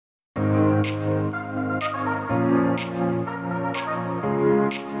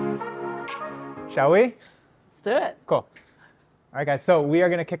Shall we? Let's do it. Cool. All right, guys. So we are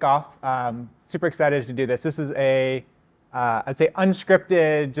going to kick off. Super excited to do this. This is a, I'd say,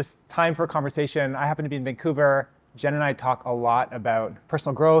 unscripted, just time for a conversation. I happen to be in Vancouver. Jen and I talk a lot about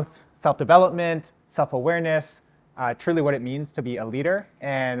personal growth, self-development, self-awareness, truly what it means to be a leader.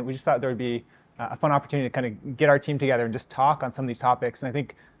 And we just thought there would be a fun opportunity to kind of get our team together and just talk on some of these topics. And I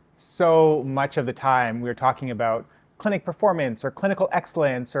think so much of the time we're talking about clinic performance or clinical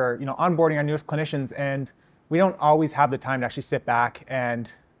excellence or onboarding our newest clinicians, and we don't always have the time to actually sit back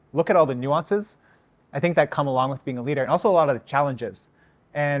and look at all the nuances, I think, that come along with being a leader, and also a lot of the challenges.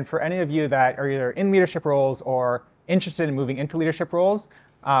 And for any of you that are either in leadership roles or interested in moving into leadership roles,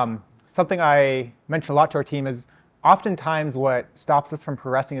 something I mention a lot to our team is oftentimes what stops us from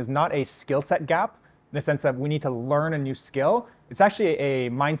progressing is not a skill set gap in the sense that we need to learn a new skill. It's actually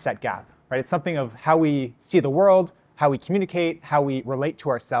a mindset gap, right? It's something of how we see the world, how we communicate, how we relate to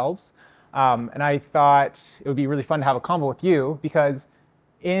ourselves. And I thought it would be really fun to have a convo with you because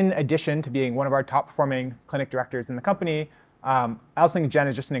in addition to being one of our top performing clinic directors in the company, I also think Jen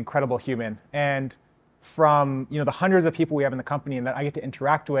is just an incredible human. And from the hundreds of people we have in the company and that I get to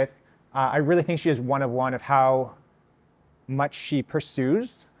interact with, I really think she is one of how much she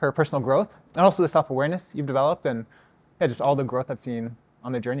pursues her personal growth and also the self-awareness you've developed and just all the growth I've seen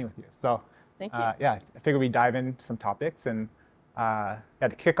on the journey with you. So Thank you. I figured we'd dive into some topics and to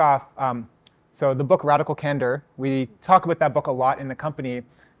kick off. So the book Radical Candor, we talk about that book a lot in the company,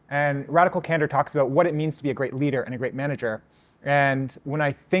 and Radical Candor talks about what it means to be a great leader and a great manager. And when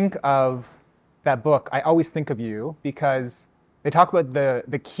I think of that book, I always think of you because they talk about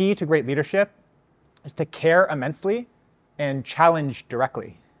the key to great leadership is to care immensely and challenge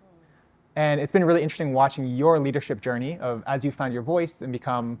directly. And it's been really interesting watching your leadership journey of as you found your voice and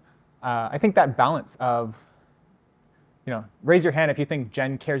become, I think, that balance of, raise your hand if you think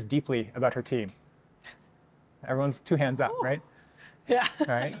Jen cares deeply about her team. Everyone's 2 hands up, right? Yeah. All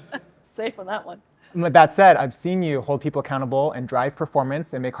right. Safe on that one. With that said, I've seen you hold people accountable and drive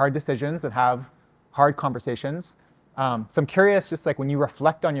performance and make hard decisions and have hard conversations. So I'm curious, just like when you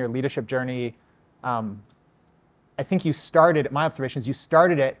reflect on your leadership journey, I think you started, my observations, you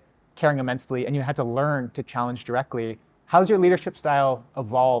started it caring immensely and you had to learn to challenge directly. How's your leadership style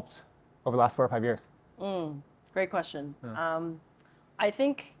evolved over the last 4 or 5 years? Great question. Yeah. I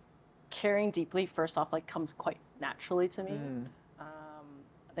think caring deeply, first off, comes quite naturally to me.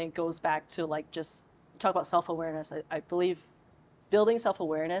 I think it goes back to just talk about self-awareness. I believe building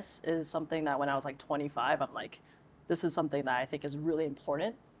self-awareness is something that when I was 25, I'm this is something that I think is really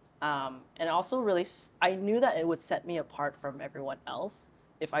important. And also really, I knew that it would set me apart from everyone else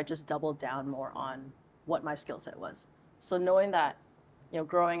if I just doubled down more on what my skill set was. So knowing that,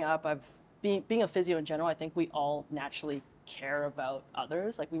 growing up, being a physio in general, I think we all naturally care about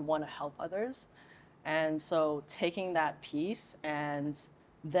others. We want to help others. And so taking that piece and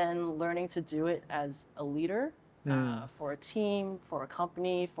then learning to do it as a leader for a team, for a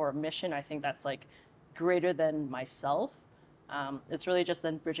company, for a mission, I think that's greater than myself. It's really just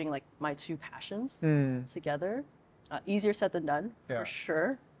then bridging my 2 passions together. Easier said than done, for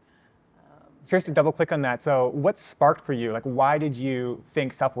sure. Curious to double click on that. So what sparked for you? Why did you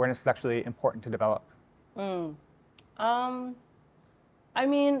think self-awareness was actually important to develop? I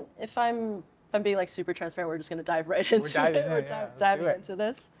mean, if I'm being super transparent, we're just going to dive right into it. We're diving into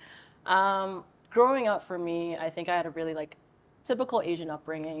this. Growing up for me, I think I had a really typical Asian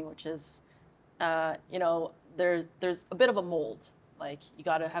upbringing, which is, there's a bit of a mold. You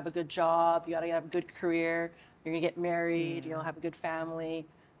got to have a good job, you got to have a good career, you're going to get married, have a good family.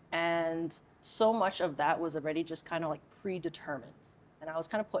 And so much of that was already just kind of predetermined. And I was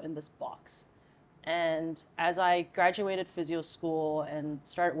kind of put in this box. And as I graduated physio school and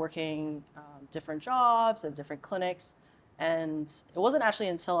started working different jobs and different clinics, and it wasn't actually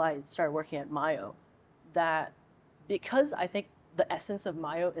until I started working at Myo that, because I think the essence of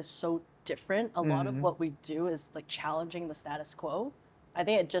Myo is so different, a lot of what we do is challenging the status quo. I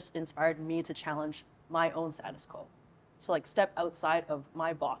think it just inspired me to challenge my own status quo. So step outside of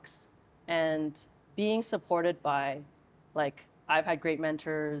my box, and being supported by I've had great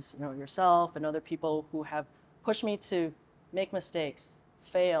mentors, yourself and other people who have pushed me to make mistakes,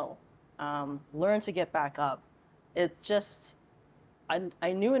 fail, learn to get back up. It's just,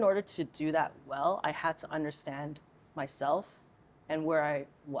 I knew in order to do that well, I had to understand myself and where I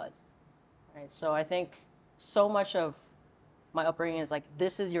was. Right? So I think so much of my upbringing is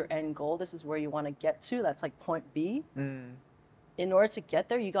this is your end goal. This is where you want to get to. That's point B. In order to get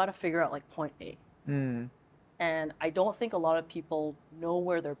there, you got to figure out point A. And I don't think a lot of people know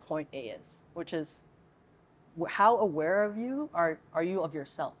where their point A is, which is how aware of you are you of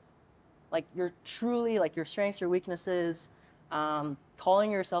yourself? Like you're truly like your strengths, your weaknesses,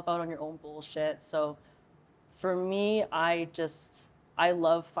 calling yourself out on your own bullshit. So for me, I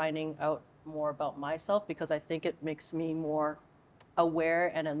love finding out more about myself because I think it makes me more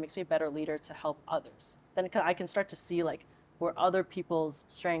aware and it makes me a better leader to help others. Then I can start to see like where other people's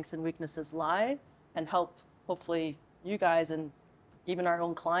strengths and weaknesses lie and help hopefully you guys and even our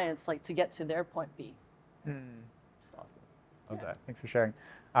own clients like to get to their point B. That's awesome. Love that. Thanks for sharing.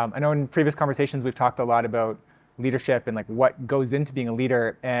 I know in previous conversations we've talked a lot about leadership and like what goes into being a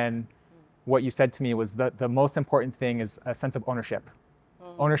leader, and what you said to me was the most important thing is a sense of ownership,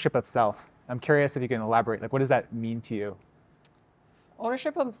 ownership of self. I'm curious if you can elaborate, like what does that mean to you?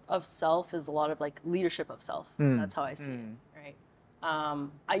 Ownership of self is a lot of like leadership of self. That's how I see it, right?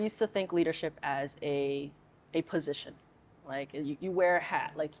 I used to think leadership as a position. Like you wear a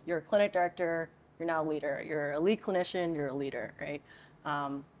hat, like you're a clinic director, you're now a leader. You're a lead clinician, you're a leader, right?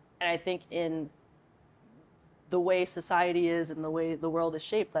 And I think in the way society is and the way the world is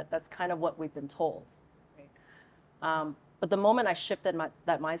shaped, that's kind of what we've been told, right? But the moment I shifted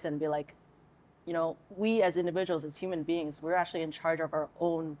that mindset and be like, you know, we as individuals, as human beings, we're actually in charge of our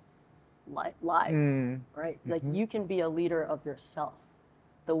own lives, right? Like you can be a leader of yourself.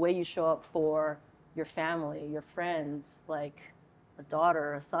 The way you show up for your family, your friends, like a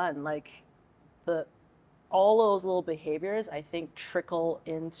daughter, a son, like all those little behaviors, I think trickle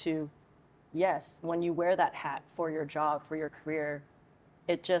into, yes, when you wear that hat for your job, for your career,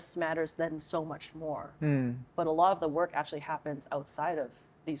 it just matters then so much more. But a lot of the work actually happens outside of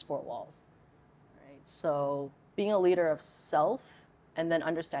these four walls. So being a leader of self and then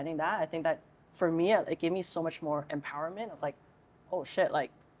understanding that, I think that for me, it gave me so much more empowerment. I was like, oh shit, like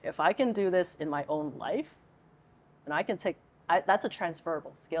if I can do this in my own life, then I can that's a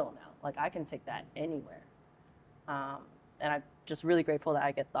transferable skill now. Like I can take that anywhere. And I'm just really grateful that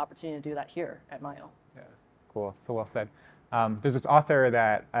I get the opportunity to do that here at Myo. Yeah, cool, so well said. There's this author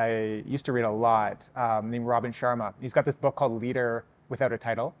that I used to read a lot named Robin Sharma. He's got this book called Leader Without a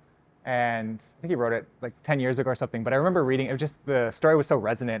Title. And I think he wrote it like 10 years ago or something, but I remember reading it, just the story was so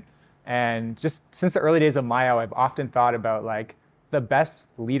resonant. And just since the early days of Myo, I've often thought about like the best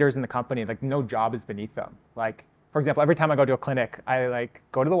leaders in the company, like no job is beneath them. Like, for example, every time I go to a clinic, I like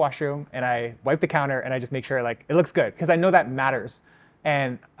go to the washroom and I wipe the counter and I just make sure like it looks good because I know that matters.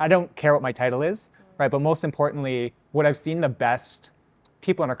 And I don't care what my title is, right? But most importantly, what I've seen the best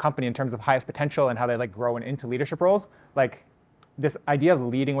people in our company in terms of highest potential and how they like grow into leadership roles, like this idea of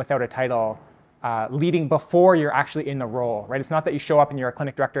leading without a title, leading before you're actually in the role, right? It's not that you show up and you're a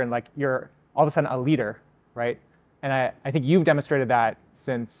clinic director and like you're all of a sudden a leader, right? And I think you've demonstrated that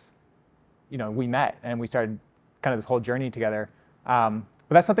since, you know, we met and we started kind of this whole journey together. But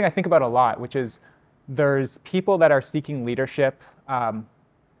that's something I think about a lot, which is there's people that are seeking leadership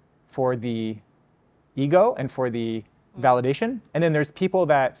for the ego and for the validation, and then there's people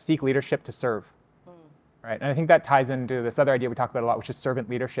that seek leadership to serve. Right? And I think that ties into this other idea we talk about a lot, which is servant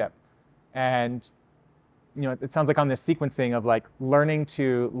leadership. And you know, it sounds like on this sequencing of like learning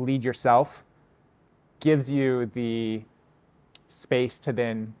to lead yourself gives you the space to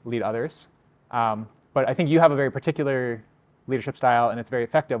then lead others. But I think you have a very particular leadership style and it's very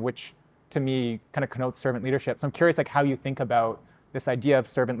effective, which to me kind of connotes servant leadership. So I'm curious like how you think about this idea of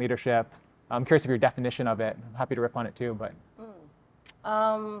servant leadership. I'm curious of your definition of it. I'm happy to riff on it too, but.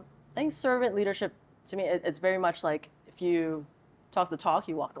 I think servant leadership, to me, it's very much like if you talk the talk,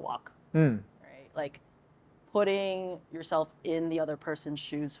 you walk the walk, right? Like putting yourself in the other person's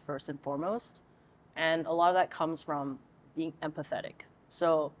shoes first and foremost. And a lot of that comes from being empathetic.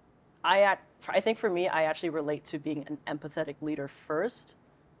 So I think for me, I actually relate to being an empathetic leader first,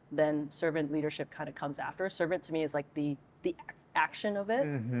 then servant leadership kind of comes after. Servant to me is like the action of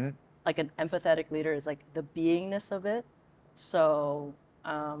it. Like an empathetic leader is like the beingness of it. So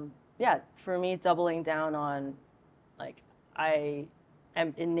yeah, for me, doubling down on like I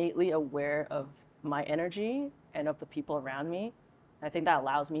am innately aware of my energy and of the people around me. I think that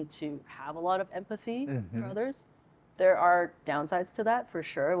allows me to have a lot of empathy for others. There are downsides to that for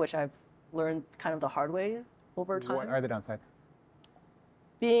sure, which I've learned kind of the hard way over time. What are the downsides?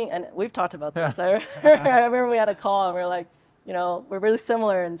 And we've talked about this. I remember we had a call and we were like, you know, we're really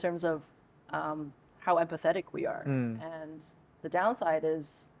similar in terms of how empathetic we are. And the downside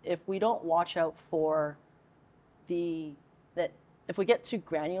is if we don't watch out for if we get too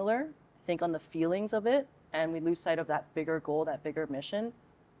granular, I think on the feelings of it, and we lose sight of that bigger goal, that bigger mission,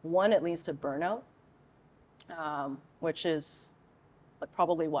 one, it leads to burnout, which is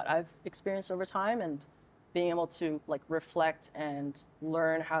probably what I've experienced over time, and being able to like reflect and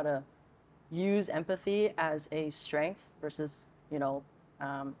learn how to use empathy as a strength versus,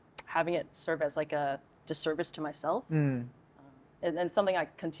 having it serve as like a disservice to myself. And something I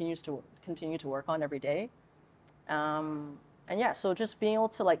continue to work on every day. And yeah, so just being able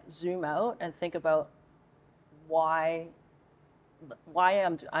to like zoom out and think about why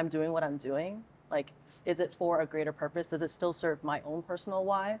I'm doing what I'm doing. Like, is it for a greater purpose? Does it still serve my own personal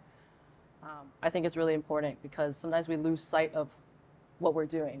why? I think it's really important because sometimes we lose sight of what we're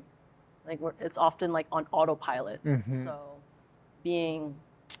doing. Like it's often like on autopilot. So being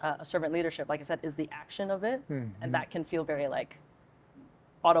a servant leadership, like I said, is the action of it. And that can feel very like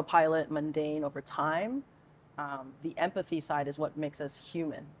autopilot, mundane over time. The empathy side is what makes us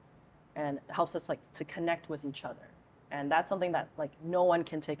human and helps us like to connect with each other. And that's something that like no one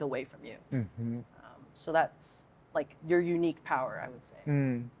can take away from you. So that's like your unique power, I would say.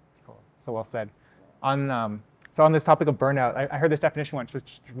 Cool. So well said. So on this topic of burnout, I heard this definition once,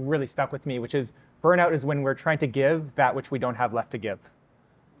 which really stuck with me, which is burnout is when we're trying to give that which we don't have left to give.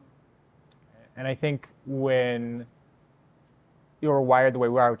 And I think when you're wired the way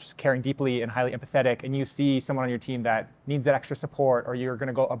we are, which is caring deeply and highly empathetic, and you see someone on your team that needs that extra support, or you're going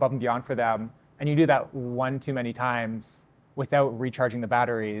to go above and beyond for them, and you do that one too many times without recharging the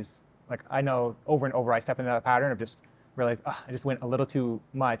batteries, like I know over and over I step into that pattern of just realize, I just went a little too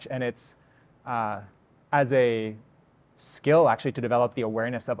much. And it's as a skill actually to develop the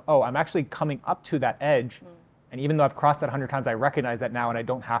awareness of, I'm actually coming up to that edge. And even though I've crossed that 100 times, I recognize that now and I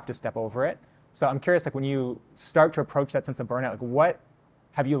don't have to step over it. So I'm curious, like when you start to approach that sense of burnout, like what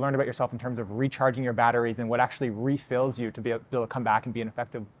have you learned about yourself in terms of recharging your batteries and what actually refills you to be able to come back and be an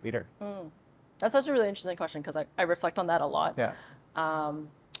effective leader? That's such a really interesting question because I reflect on that a lot. Yeah.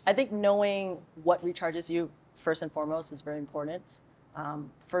 I think knowing what recharges you first and foremost is very important.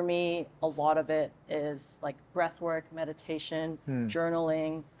 For me, a lot of it is like breath work, meditation,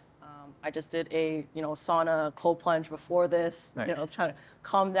 journaling. I just did a sauna cold plunge before this, nice. Trying to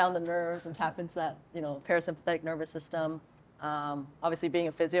calm down the nerves and tap into that parasympathetic nervous system. Obviously, being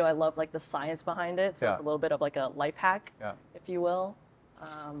a physio, I love like the science behind it, so it's a little bit of like a life hack, if you will.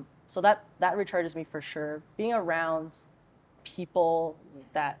 So that recharges me for sure. Being around people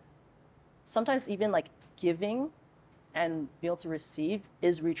that sometimes even like giving and be able to receive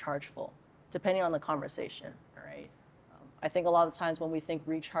is rechargeful, depending on the conversation, right? I think a lot of times when we think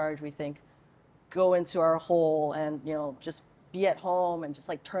recharge, we think go into our hole and just be at home and just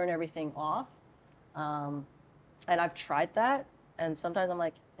like turn everything off. And I've tried that, and sometimes I'm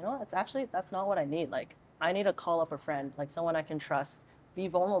like, that's not what I need. Like I need to call up a friend, like someone I can trust, be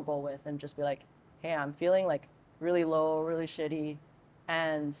vulnerable with, and just be like, hey, I'm feeling like really low, really shitty,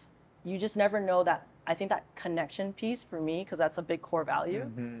 and you just never know that. I think that connection piece for me, because that's a big core value,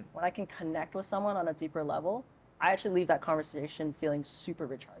 when I can connect with someone on a deeper level, I actually leave that conversation feeling super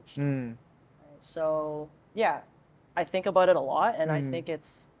recharged. Right? So yeah, I think about it a lot, and I think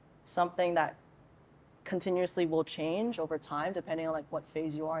it's something that continuously will change over time depending on like what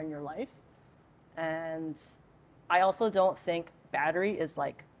phase you are in your life. And I also don't think battery is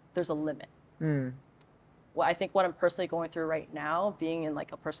like there's a limit. Well, I think what I'm personally going through right now, being in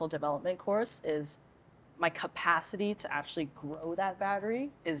like a personal development course, is my capacity to actually grow that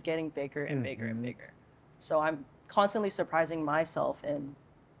battery is getting bigger and bigger and bigger. So I'm constantly surprising myself, and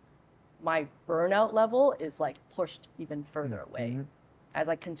my burnout level is like pushed even further away as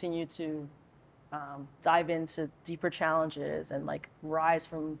I continue to dive into deeper challenges and like rise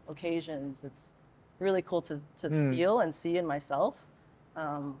from occasions. It's really cool to feel and see in myself.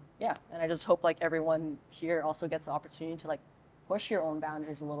 And I just hope like everyone here also gets the opportunity to like push your own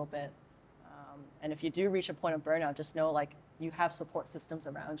boundaries a little bit. And if you do reach a point of burnout, just know like you have support systems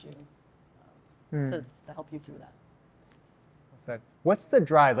around you to help you through that. What's the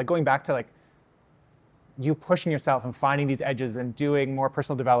drive? Like going back to like you pushing yourself and finding these edges and doing more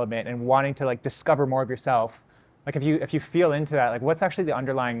personal development and wanting to like discover more of yourself. Like if you feel into that, like what's actually the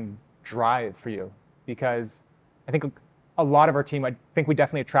underlying drive for you? Because I think a lot of our team, I think we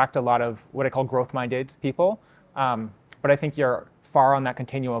definitely attract a lot of what I call growth-minded people. But I think you're far on that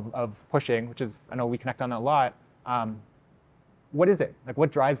continuum of pushing, which is, I know we connect on that a lot. What is it? Like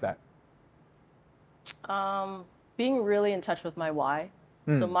what drives that? Being really in touch with my why.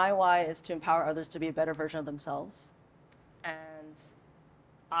 So my why is to empower others to be a better version of themselves. And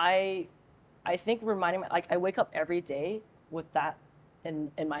I think reminding like I wake up every day with that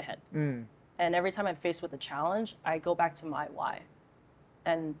in my head. And every time I'm faced with a challenge, I go back to my why.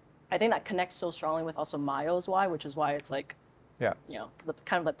 And I think that connects so strongly with also Mayo's why, which is why it's like, the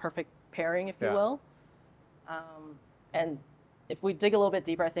kind of like perfect pairing, if you will. And if we dig a little bit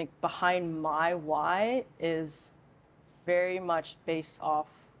deeper, I think behind my why is very much based off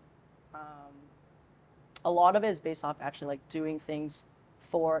A lot of it is based off actually like doing things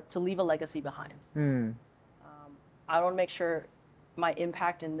to leave a legacy behind. I want to make sure my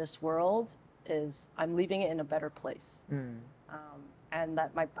impact in this world is I'm leaving it in a better place. And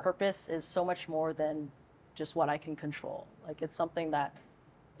that my purpose is so much more than just what I can control. Like it's something that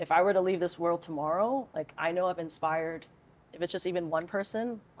if I were to leave this world tomorrow, like I know I've inspired, if it's just even one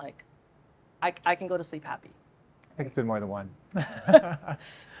person, like I can go to sleep happy. I think it's been more than one.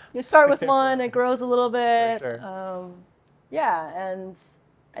 You start with one, it grows a little bit. Sure. Yeah, and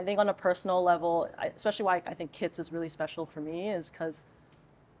I think on a personal level, especially why I think KITS is really special for me is because,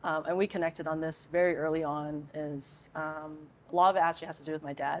 and we connected on this very early on, is a lot of it actually has to do with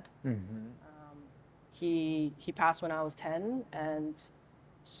my dad. He passed when I was 10, and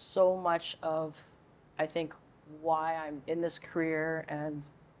so much of, I think, why I'm in this career and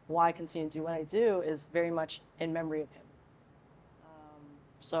why I continue to do what I do is very much in memory of him.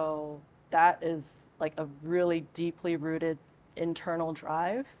 So that is like a really deeply rooted internal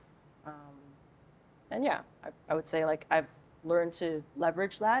drive. And yeah, I would say like I've learned to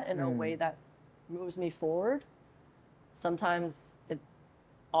leverage that in a way that moves me forward. Sometimes it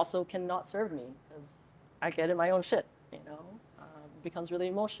also cannot serve me because I get in my own shit, you know, it becomes really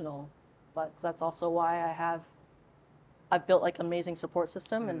emotional. But that's also why I've built like amazing support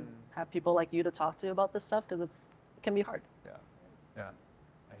system and have people like you to talk to about this stuff because it can be hard. Yeah,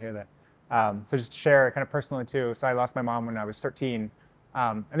 I hear that. So just to share kind of personally too, so I lost my mom when I was 13.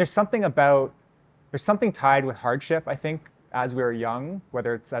 And there's something tied with hardship, I think, as we were young,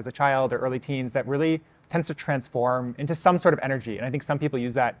 whether it's as a child or early teens, that really tends to transform into some sort of energy. And I think some people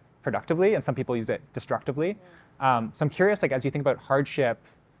use that productively and some people use it destructively. So I'm curious, like as you think about hardship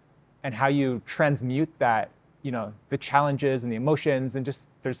and how you transmute that, you know, the challenges and the emotions and just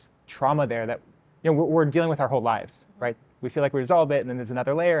there's trauma there that, you know, we're dealing with our whole lives, right? We feel like we resolve it and then there's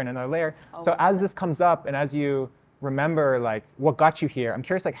another layer and another layer. So as this comes up and as you remember like what got you here, I'm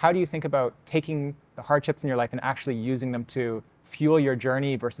curious, like how do you think about taking the hardships in your life and actually using them to fuel your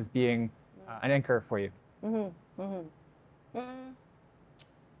journey versus being an anchor for you?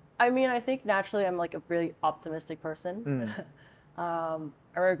 I mean, I think naturally I'm like a really optimistic person. I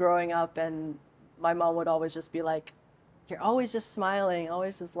remember growing up and my mom would always just be like, you're always just smiling,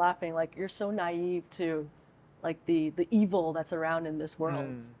 always just laughing. Like you're so naive to like the evil that's around in this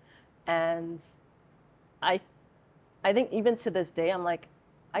world. And I think even to this day, I'm like,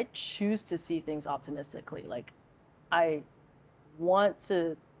 I choose to see things optimistically. Like I want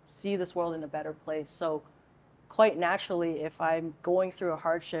to see this world in a better place. So quite naturally, if I'm going through a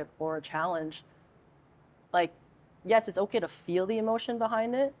hardship or a challenge, like, yes, it's okay to feel the emotion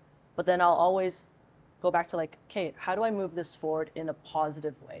behind it, but then I'll always go back to like, okay, how do I move this forward in a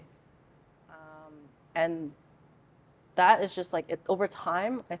positive way? And that is just like, over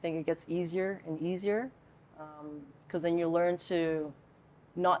time, I think it gets easier and easier because then you learn to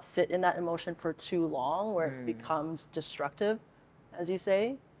not sit in that emotion for too long where it becomes destructive, as you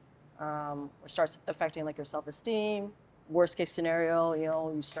say, or starts affecting like your self-esteem. Worst case scenario, you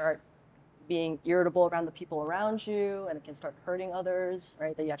know, you start being irritable around the people around you and it can start hurting others,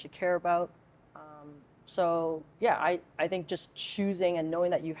 right, that you actually care about. So yeah, I think just choosing and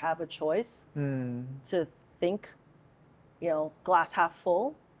knowing that you have a choice to think, you know, glass half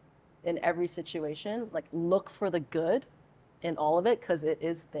full in every situation, like look for the good in all of it because it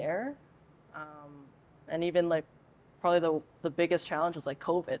is there. And even like probably the biggest challenge was like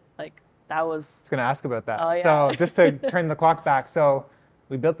COVID. Like that was... I was gonna ask about that. Yeah. So just to turn the clock back. So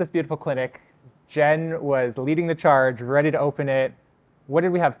we built this beautiful clinic. Jen was leading the charge, ready to open it. What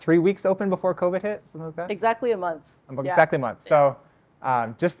did we have, 3 weeks open before COVID hit? Something like that? Exactly a month. Exactly a month. So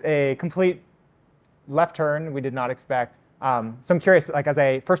just a complete left turn we did not expect. So I'm curious, like as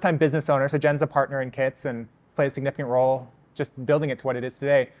a first-time business owner, so Jen's a partner in KITS and has played a significant role just building it to what it is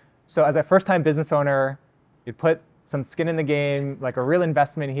today. So as a first-time business owner, you put some skin in the game, like a real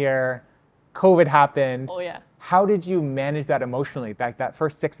investment here. COVID happened. Oh yeah. How did you manage that emotionally? Like that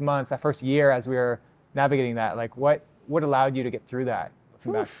first 6 months, that first year as we were navigating that, like what allowed you to get through that?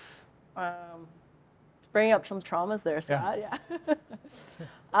 Looking back. Bringing up some traumas there, Scott. Yeah.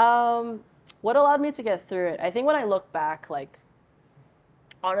 What allowed me to get through it? I think when I look back, like,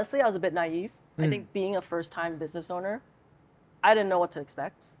 honestly, I was a bit naive. I think being a first-time business owner, I didn't know what to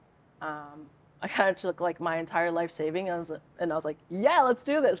expect. I kind of took like my entire life saving and I was like, yeah, let's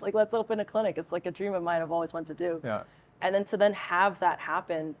do this. Like, let's open a clinic. It's like a dream of mine I've always wanted to do. Yeah. And then to have that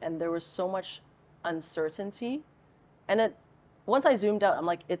happen, and there was so much uncertainty. And once I zoomed out, I'm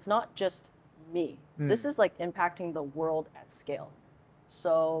like, it's not just me. This is like impacting the world at scale.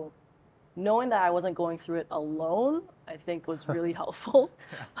 So knowing that I wasn't going through it alone, I think was really helpful.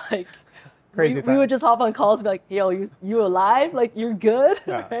 Like Crazy we time. would just hop on calls and be like, yo, you alive? Like you're good,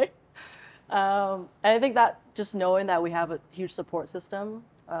 Yeah. right? And I think that just knowing that we have a huge support system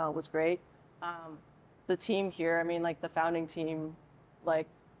was great. The team here, I mean, like the founding team, like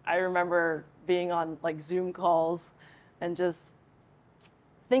I remember being on like Zoom calls and just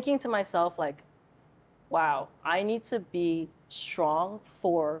thinking to myself like, wow, I need to be strong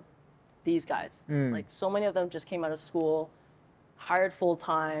for these guys. Like so many of them just came out of school, hired full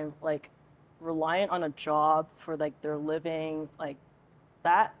time, like reliant on a job for like their living, like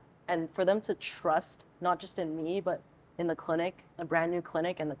that. And for them to trust not just in me, but in the clinic, a brand new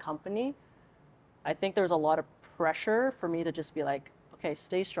clinic and the company, I think there's a lot of pressure for me to just be like, okay,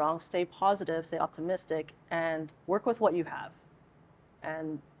 stay strong, stay positive, stay optimistic, and work with what you have.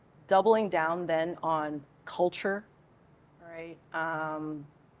 And doubling down then on culture, right?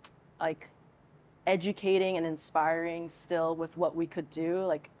 Like educating and inspiring still with what we could do,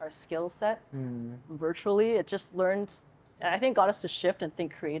 like our skill set virtually. It just learned, I think got us to shift and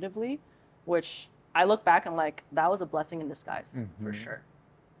think creatively, which I look back and like, that was a blessing in disguise for sure.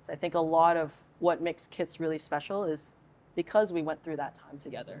 So I think a lot of what makes KITS really special is because we went through that time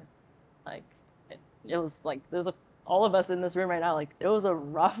together. Like it was like, all of us in this room right now, like it was a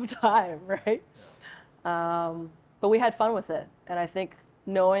rough time, right? But we had fun with it. And I think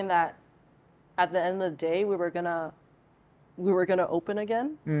knowing that at the end of the day, we were gonna open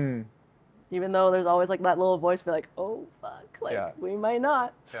again, even though there's always like that little voice be like, oh fuck, like we might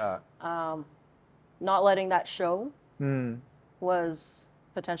not. Not letting that show was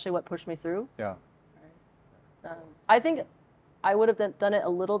potentially what pushed me through. I think I would have done it a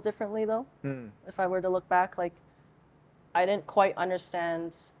little differently though, if I were to look back. Like I didn't quite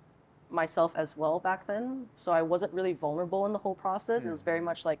understand myself as well back then, so I wasn't really vulnerable in the whole process. It was very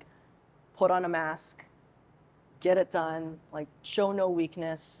much like put on a mask, get it done, like show no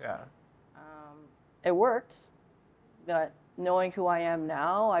weakness. It worked, but knowing who I am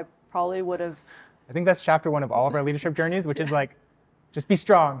now, I probably would have. I think that's chapter 1 of all of our leadership journeys, which is like, just be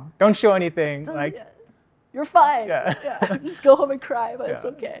strong, don't show anything. Like, you're fine. Just go home and cry, but it's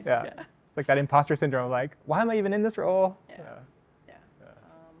okay. It's like that imposter syndrome, like, why am I even in this role?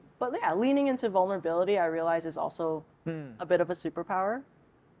 But yeah, leaning into vulnerability, I realize is also a bit of a superpower.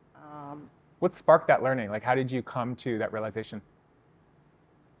 What sparked that learning? Like, how did you come to that realization?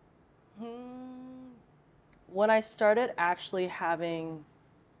 When I started actually having,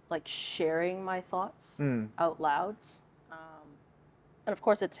 like, sharing my thoughts out loud, and of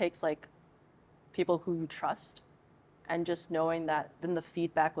course it takes like people who you trust, and just knowing that then the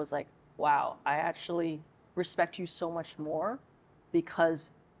feedback was like, wow, I actually respect you so much more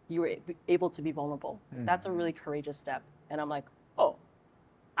because you were able to be vulnerable. That's a really courageous step. And I'm like, oh,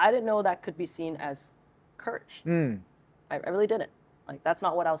 I didn't know that could be seen as courage. I really didn't. Like, that's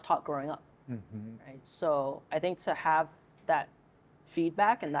not what I was taught growing up. Right? So I think to have that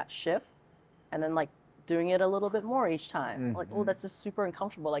feedback and that shift, and then like doing it a little bit more each time, like, oh, that's just super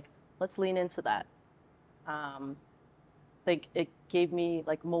uncomfortable. Like, let's lean into that. I think it gave me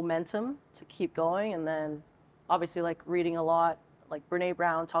like momentum to keep going. And then obviously like reading a lot, like Brene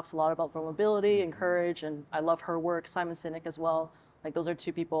Brown talks a lot about vulnerability and courage, and I love her work. Simon Sinek as well. Like those are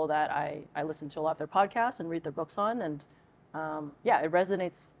two people that I listen to a lot of their podcasts and read their books on, and it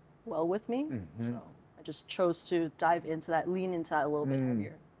resonates well with me. So I just chose to dive into that, lean into that a little bit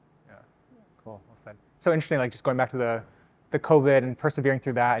heavier. Cool, well said. So interesting, like just going back to the COVID and persevering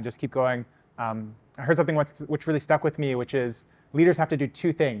through that and just keep going. I heard something which really stuck with me, which is leaders have to do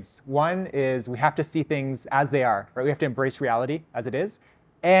 2 things. One is we have to see things as they are, right? We have to embrace reality as it is,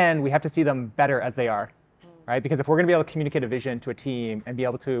 and we have to see them better as they are, right? Because if we're going to be able to communicate a vision to a team and be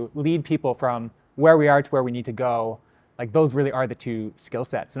able to lead people from where we are to where we need to go, like those really are the 2 skill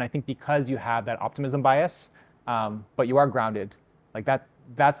sets. And I think because you have that optimism bias, but you are grounded, like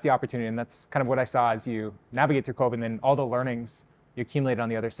that's the opportunity. And that's kind of what I saw as you navigate through COVID, and then all the learnings you accumulated on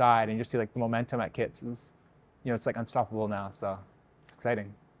the other side, and you just see like the momentum at KITS is, it's like unstoppable now. So it's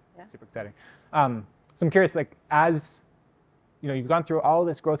exciting, super exciting. So I'm curious, like as you've gone through all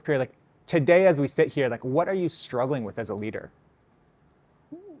this growth period, like today as we sit here, like what are you struggling with as a leader?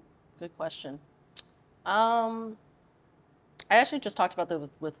 Good question. I actually just talked about that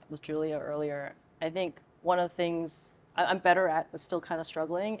with Julia earlier. I think one of the things I'm better at, but still kind of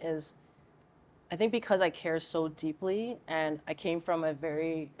struggling, is I think because I care so deeply, and I came from a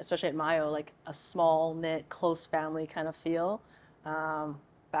very, especially at Myo, like a small knit, close family kind of feel.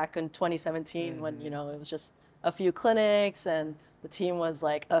 Back in 2017, when it was just a few clinics and the team was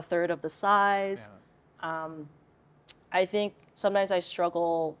like a third of the size. I think sometimes I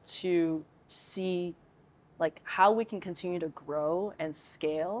struggle to see like how we can continue to grow and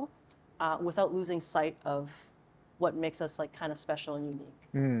scale without losing sight of what makes us like kind of special and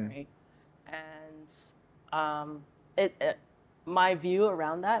unique, right? And my view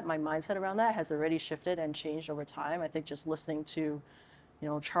around that, my mindset around that has already shifted and changed over time. I think just listening to,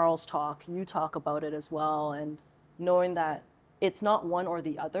 Charles talk, you talk about it as well, and knowing that it's not one or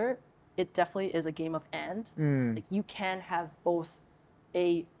the other, it definitely is a game of and. Like you can have both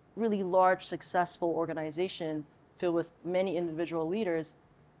a really large, successful organization filled with many individual leaders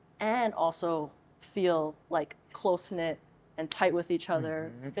and also feel like close-knit and tight with each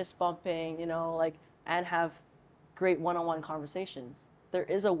other, fist bumping, and have great one-on-one conversations. There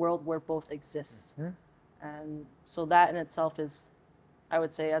is a world where both exists. And so that in itself is, I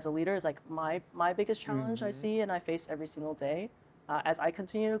would say as a leader, is like my biggest challenge I see and I face every single day as I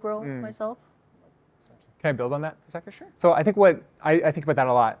continue to grow myself. Can I build on that for a second? For sure. So I think I think about that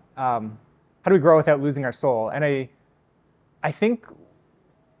a lot. How do we grow without losing our soul? And I think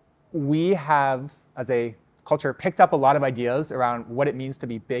we have, as a culture, picked up a lot of ideas around what it means to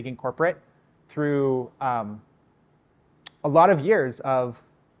be big in corporate through a lot of years of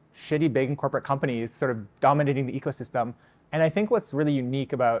shitty big and corporate companies sort of dominating the ecosystem. And I think what's really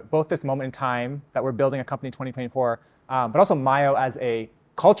unique about both this moment in time that we're building a company in 2024, but also Myo as a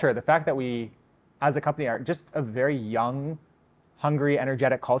culture, the fact that we as a company are just a very young, hungry,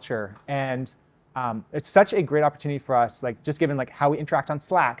 energetic culture. And it's such a great opportunity for us, like just given like how we interact on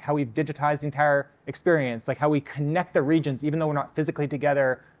Slack, how we've digitized the entire experience, like how we connect the regions, even though we're not physically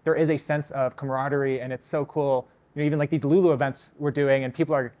together, there is a sense of camaraderie and it's so cool. Even like these Lulu events we're doing and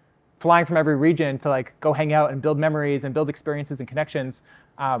people are flying from every region to like go hang out and build memories and build experiences and connections.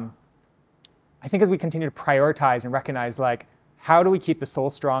 I think as we continue to prioritize and recognize like, how do we keep the soul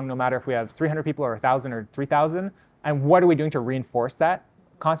strong no matter if we have 300 people or 1,000 or 3,000? And what are we doing to reinforce that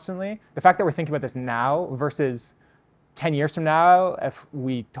constantly? The fact that we're thinking about this now versus 10 years from now, if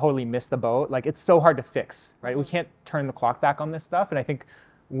we totally miss the boat, like it's so hard to fix, right? We can't turn the clock back on this stuff. And I think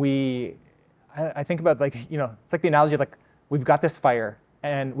I think about like, it's like the analogy of like, we've got this fire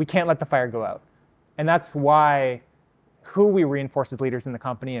and we can't let the fire go out. And that's why who we reinforce as leaders in the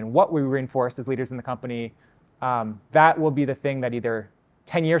company and what we reinforce as leaders in the company, that will be the thing that either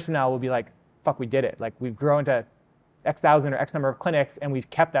 10 years from now will be like, fuck, we did it. Like we've grown to X thousand or X number of clinics and we've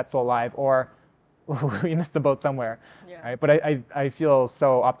kept that soul alive, or we missed the boat somewhere. Yeah. Right? But I feel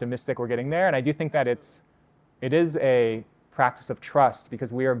so optimistic we're getting there. And I do think that it is a practice of trust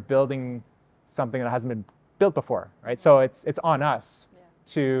because we are building something that hasn't been built before, right? So it's on us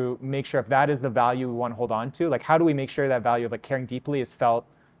to make sure if that is the value we want to hold on to, like how do we make sure that value of like caring deeply is felt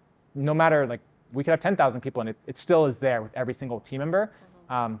no matter like we could have 10,000 people and it still is there with every single team member.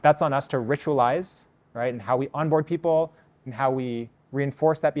 That's on us to ritualize, right? And how we onboard people and how we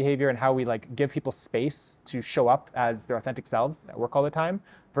reinforce that behavior and how we like give people space to show up as their authentic selves at work all the time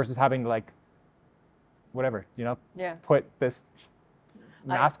versus having to like, whatever, put this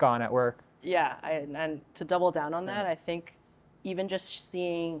mask on at work. Yeah, and to double down on that, I think even just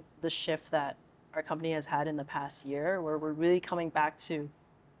seeing the shift that our company has had in the past year, where we're really coming back to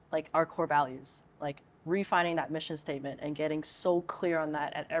like our core values, like refining that mission statement and getting so clear on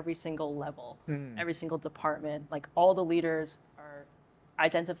that at every single level, every single department, like all the leaders are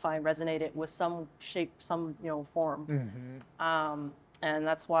identifying, resonated with some shape, some form. And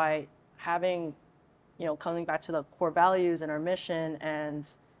that's why having, coming back to the core values and our mission and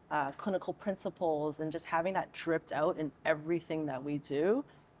clinical principles and just having that dripped out in everything that we do,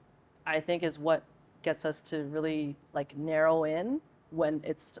 I think is what gets us to really like narrow in when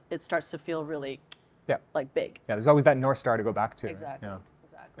it starts to feel really like big. Yeah, there's always that North Star to go back to. Exactly. Right?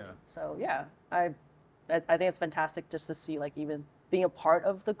 Exactly. Yeah. So I think it's fantastic just to see like even being a part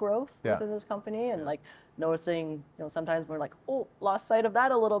of the growth within this company and like noticing, sometimes we're like, oh, lost sight of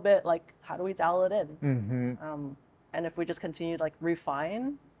that a little bit. Like, how do we dial it in? And if we just continue to like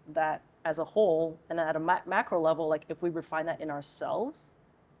refine that as a whole and at a macro level, like if we refine that in ourselves,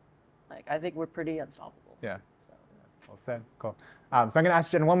 like I think we're pretty unstoppable. Yeah. So. Well said. Cool. So I'm going to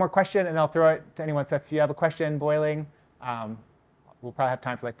ask Jen one more question and I'll throw it to anyone. So if you have a question boiling, we'll probably have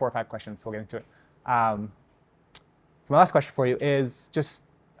time for like 4 or 5 questions. So we'll get into it. So my last question for you is just,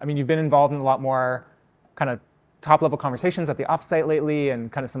 you've been involved in a lot more kind of top level conversations at the offsite lately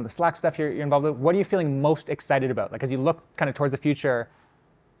and kind of some of the Slack stuff you're involved with. What are you feeling most excited about? Like as you look kind of towards the future,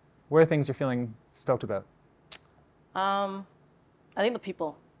 what are things you're feeling stoked about? I think the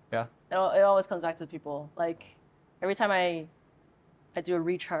people. Yeah. It always comes back to the people. Like every time I do a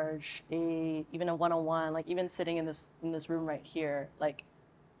recharge, even a one-on-one, like even sitting in this room right here, like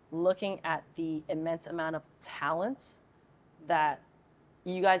looking at the immense amount of talent that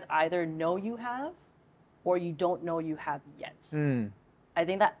you guys either know you have or you don't know you have yet. I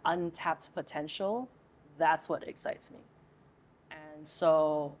think that untapped potential, that's what excites me. And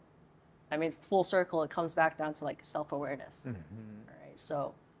so, I mean, full circle, it comes back down to like self-awareness. Right?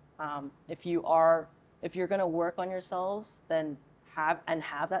 So if you're going to work on yourselves, then have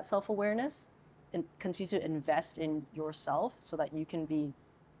that self-awareness and continue to invest in yourself so that you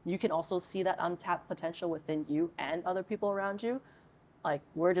can also see that untapped potential within you and other people around you. Like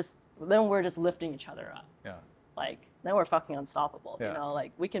we're just lifting each other up. Yeah. Like then we're fucking unstoppable. Yeah. You know,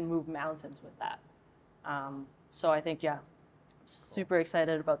 like we can move mountains with that. So I think, yeah, super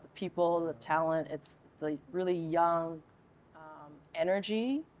excited about the people, the talent. It's the really young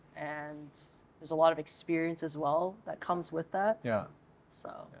energy, and there's a lot of experience as well that comes with that. Yeah.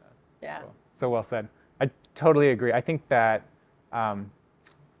 So, yeah. Cool. So well said. I totally agree. I think that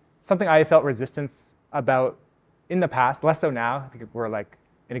something I felt resistance about in the past, less so now, I think we're like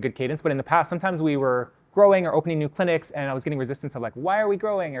in a good cadence, but in the past, sometimes we were growing or opening new clinics and I was getting resistance of like, why are we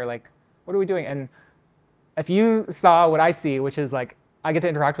growing? Or like, what are we doing? And if you saw what I see, which is like, I get to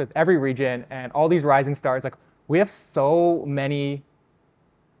interact with every region and all these rising stars, like we have so many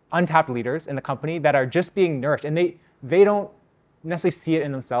untapped leaders in the company that are just being nourished and they don't necessarily see it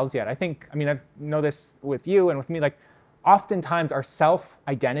in themselves yet. I mean, I know this with you and with me, like oftentimes our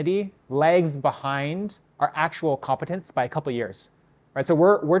self-identity lags behind our actual competence by a couple of years, right? So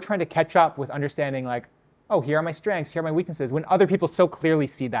we're trying to catch up with understanding like, oh, here are my strengths, here are my weaknesses, when other people so clearly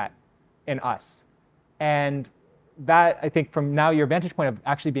see that in us. And that, I think from now your vantage point of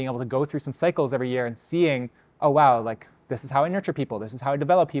actually being able to go through some cycles every year and seeing, oh wow, like this is how I nurture people, this is how I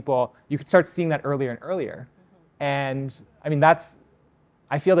develop people, you could start seeing that earlier and earlier. And I mean,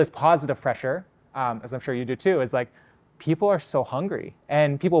 I feel this positive pressure, as I'm sure you do too, is like people are so hungry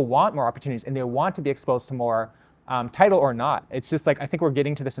and people want more opportunities and they want to be exposed to more, title or not. It's just like, I think we're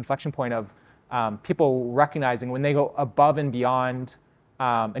getting to this inflection point of people recognizing when they go above and beyond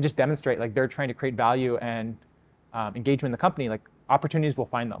and just demonstrate like they're trying to create value and engagement in the company, like opportunities will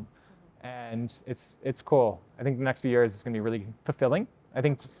find them. And it's cool. I think the next few years is gonna be really fulfilling. I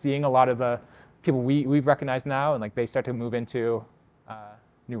think seeing a lot of the people we've recognized now and like they start to move into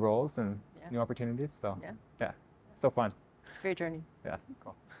new roles and new opportunities. So yeah, so fun. It's a great journey. Yeah,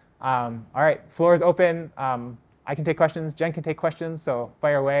 cool. All right, floor is open. I can take questions, Jen can take questions, so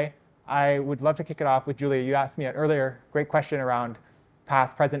fire away. I would love to kick it off with Julia. You asked me an earlier great question around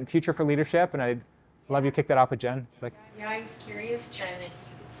past, present, and future for leadership, and I'd love you to kick that off with Jen. Like, yeah, I was curious, Jen, if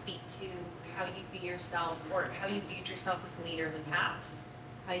you could speak to how you view yourself or how you viewed yourself as a leader in the past,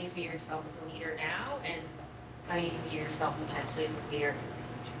 how you view yourself as a leader now, and how you view yourself potentially as a leader in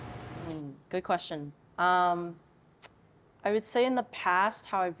the future. Good question. I would say in the past,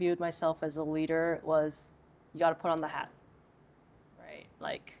 how I viewed myself as a leader was you got to put on the hat, right?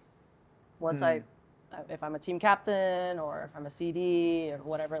 Like once if I'm a team captain or if I'm a CD or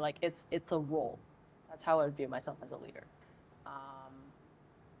whatever, like it's a role. That's how I would view myself as a leader.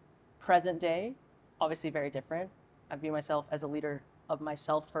 Present day, obviously very different. I view myself as a leader of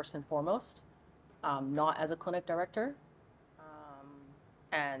myself first and foremost, not as a clinic director.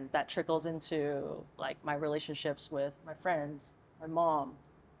 And that trickles into like my relationships with my friends, my mom,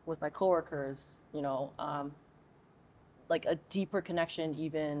 with my coworkers, you know, like a deeper connection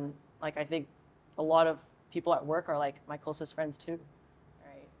even, like I think a lot of people at work are like my closest friends too,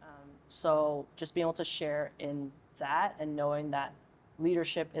 right? So just being able to share in that and knowing that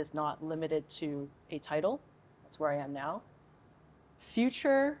leadership is not limited to a title, that's where I am now.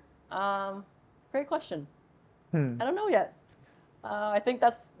 Future, great question. I don't know yet. I think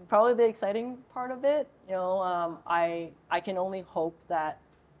that's probably the exciting part of it. You know, I can only hope that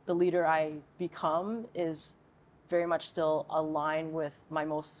the leader I become is very much still aligned with my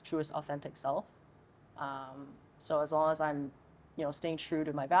most truest authentic self. So as long as I'm, you know, staying true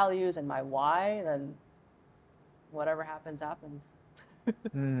to my values and my why, then whatever happens, happens.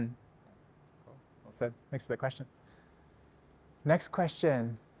 Cool. Well said. Thanks for that question. Next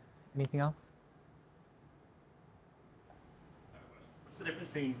question. Anything else? What's the difference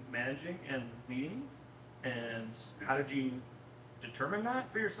between managing and leading? And how did you determine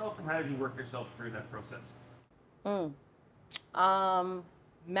that for yourself? And how did you work yourself through that process?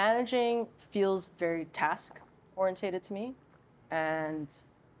 Managing feels very task orientated to me. And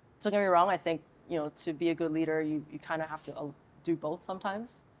don't get me wrong, I think, you know, to be a good leader, you kind of have to do both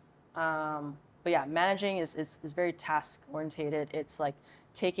sometimes. But yeah, managing is very task orientated. It's like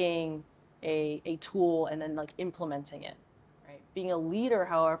taking a tool and then like implementing it, right? Being a leader,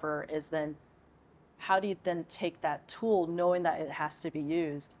 however, is then how do you then take that tool knowing that it has to be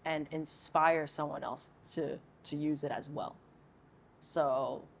used and inspire someone else to use it as well?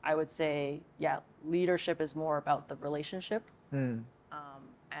 So I would say, yeah, leadership is more about the relationship and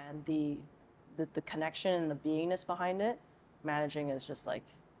the connection and the beingness behind it. Managing is just like,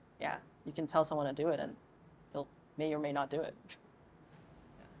 yeah, you can tell someone to do it and they'll may or may not do it.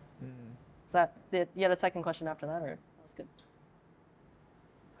 Is that you had a second question after that, or that was good?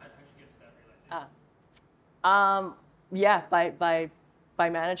 How'd you get to that realization? Yeah, by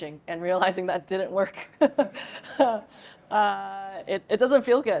managing and realizing that didn't work. It doesn't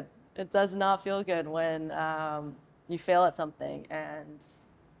feel good. It does not feel good when you fail at something. And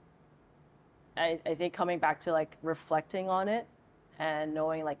I think coming back to like reflecting on it and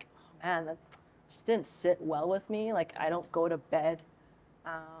knowing like, oh man, that just didn't sit well with me. Like I don't go to bed,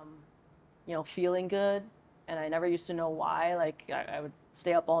 feeling good. And I never used to know why. Like I would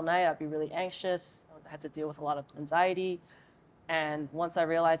stay up all night. I'd be really anxious. I had to deal with a lot of anxiety. And once I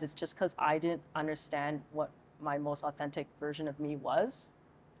realized it's just because I didn't understand what my most authentic version of me was,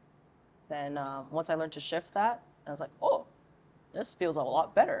 then once I learned to shift that, I was like, oh, this feels a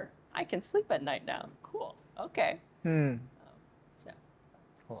lot better. I can sleep at night now. Cool. Okay. So.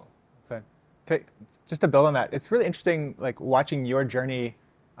 Cool. So, okay, just to build on that, it's really interesting, like watching your journey.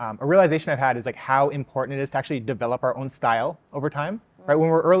 A realization I've had is like how important it is to actually develop our own style over time. Right? When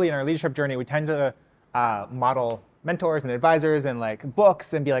we're early in our leadership journey, we tend to model mentors and advisors and like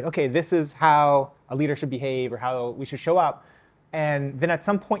books and be like, okay, this is how a leader should behave or how we should show up. And then at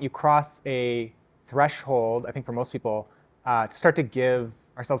some point you cross a threshold, I think for most people, to start to give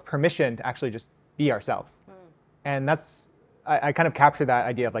ourselves permission to actually just be ourselves. And that's, I kind of capture that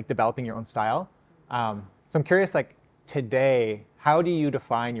idea of like developing your own style. So I'm curious, like today, how do you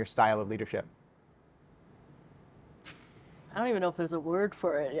define your style of leadership? I don't even know if there's a word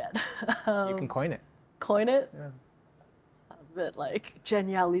for it yet. You can coin it. Coin it? Yeah. Sounds a bit like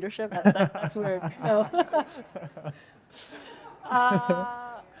genial leadership. That's weird. No.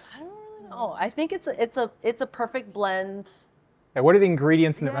 I don't really know. I think it's a perfect blend. Yeah, what are the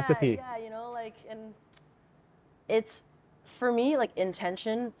ingredients in the recipe? Yeah, and it's for me like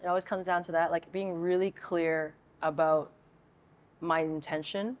intention. It always comes down to that, like being really clear about my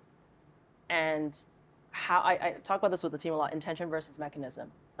intention and how I talk about this with the team a lot, intention versus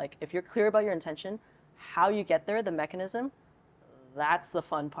mechanism. Like if you're clear about your intention, how you get there, the mechanism, that's the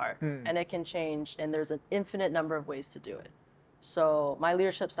fun part. And it can change and there's an infinite number of ways to do it. So my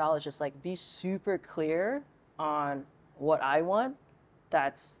leadership style is just like be super clear on what I want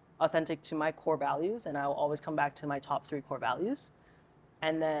that's authentic to my core values, and I will always come back to my top 3 core values.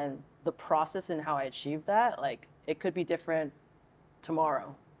 And then the process and how I achieve that, like it could be different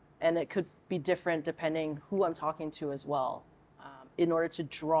tomorrow. And it could be different depending who I'm talking to as well, in order to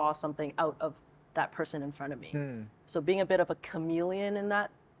draw something out of that person in front of me. So being a bit of a chameleon in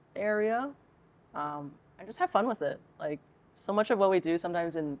that area, and just have fun with it. Like so much of what we do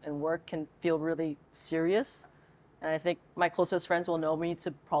sometimes in work can feel really serious. And I think my closest friends will know me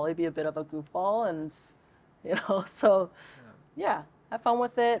to probably be a bit of a goofball. And, so yeah, have fun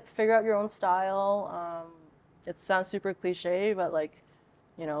with it. Figure out your own style. It sounds super cliche, but like,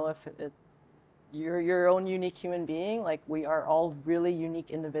 if you're your own unique human being, like we are all really unique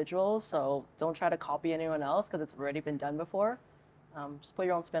individuals. So don't try to copy anyone else because it's already been done before. Just put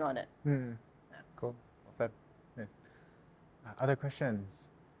your own spin on it. Cool. Well said. Yeah. Other questions?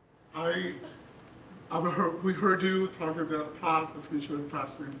 We heard you talk about the past, the future, and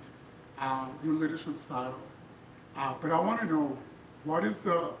present, your leadership style. But I want to know, what is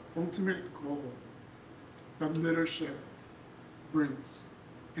the ultimate goal that leadership brings?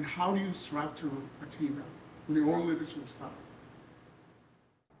 And how do you strive to attain that with your own leadership style?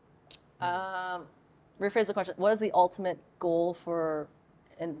 Rephrase the question. What is the ultimate goal for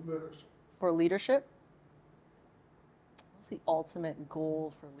leadership? What's the ultimate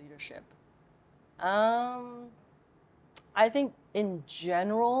goal for leadership? I think in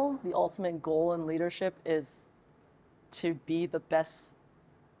general, the ultimate goal in leadership is to be the best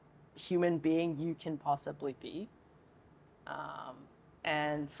human being you can possibly be.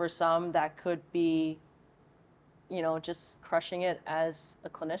 And for some, that could be, just crushing it as a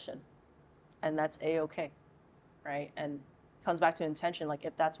clinician. And that's A-okay, right? And it comes back to intention. Like,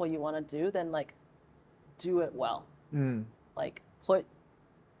 if that's what you want to do, then, like, do it well. Like, put,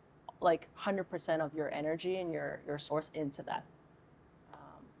 100% of your energy and your source into that.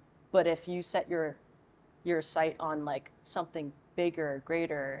 But if you set your sight on, like, something bigger,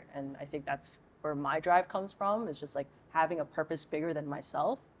 greater, and I think that's where my drive comes from, is just, like, having a purpose bigger than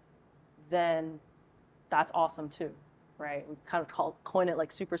myself, then that's awesome too, right? We kind of coin it like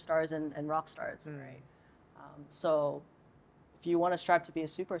superstars and rock stars, right? So if you want to strive to be a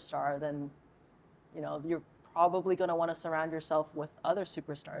superstar, then, you're probably going to want to surround yourself with other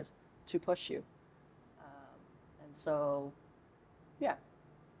superstars to push you. And so, yeah,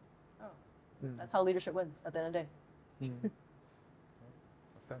 that's how leadership wins at the end of the day.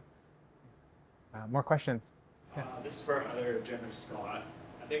 More questions? This is for either Jen or Scott.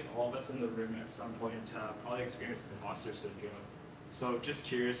 I think all of us in the room at some point in time probably experienced imposter syndrome. So just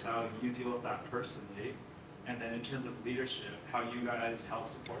curious how you deal with that personally, and then in terms of leadership, how you guys help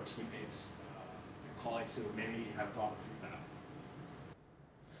support teammates, your colleagues who maybe have gone through that.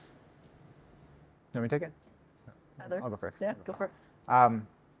 Let me take it? Heather? I'll go first. Yeah, go for it. I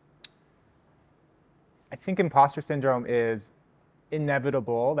think imposter syndrome is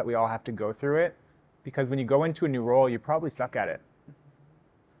inevitable that we all have to go through it, because when you go into a new role, you probably suck at it.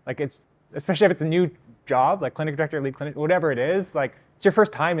 Like especially if it's a new job, like clinic director, lead clinic, whatever it is, like it's your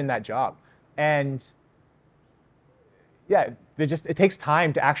first time in that job. And yeah, it takes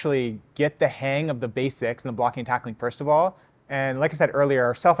time to actually get the hang of the basics and the blocking and tackling first of all. And like I said earlier,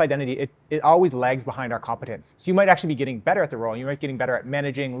 our self-identity, it always lags behind our competence. So you might actually be getting better at the role. You might be getting better at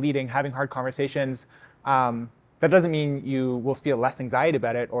managing, leading, having hard conversations. That doesn't mean you will feel less anxiety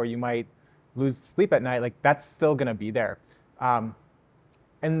about it, or you might lose sleep at night. Like that's still gonna be there.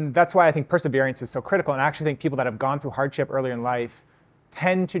 And that's why I think perseverance is so critical. And I actually think people that have gone through hardship earlier in life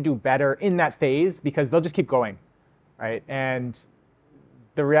tend to do better in that phase because they'll just keep going, right? And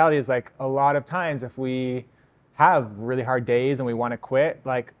the reality is, like, a lot of times if we have really hard days and we want to quit,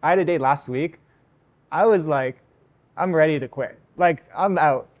 like I had a day last week, I was like, I'm ready to quit. Like I'm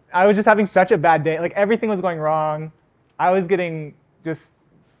out. I was just having such a bad day. Like everything was going wrong. I was getting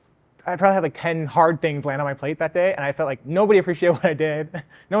I probably had like 10 hard things land on my plate that day, and I felt like nobody appreciated what I did.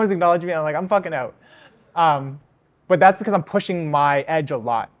 No one's acknowledging me. I'm like, I'm fucking out. But that's because I'm pushing my edge a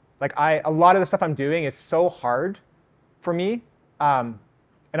lot. Like a lot of the stuff I'm doing is so hard for me, and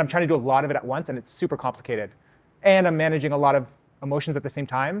I'm trying to do a lot of it at once, and it's super complicated. And I'm managing a lot of emotions at the same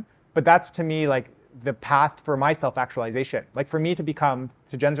time. But that's, to me, like the path for my self-actualization. Like for me to become,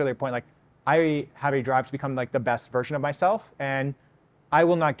 to Jen's earlier point, like I have a drive to become like the best version of myself, and I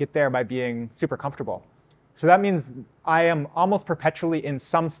will not get there by being super comfortable. So that means I am almost perpetually in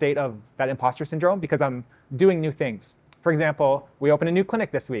some state of that imposter syndrome because I'm doing new things. For example, we opened a new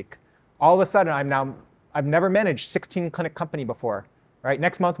clinic this week. All of a sudden, I've never managed 16 clinic company before, right?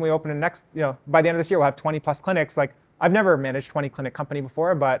 Next month when we open by the end of this year, we'll have 20 plus clinics. Like I've never managed 20 clinic company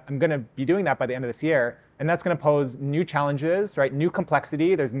before, but I'm gonna be doing that by the end of this year. And that's gonna pose new challenges, right? New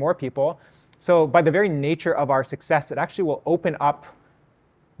complexity, there's more people. So by the very nature of our success, it actually will open up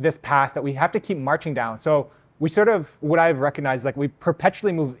this path that we have to keep marching down. So we sort of, what I've recognized, like we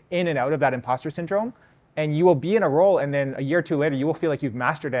perpetually move in and out of that imposter syndrome, and you will be in a role, and then a year or two later, you will feel like you've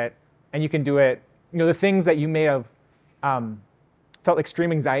mastered it, and you can do it. The things that you may have felt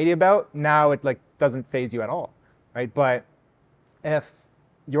extreme anxiety about, now it like doesn't phase you at all, right? But if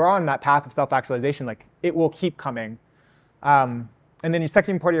you're on that path of self-actualization, like it will keep coming. And then your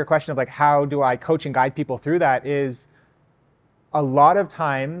second part of your question of like, how do I coach and guide people through that is, a lot of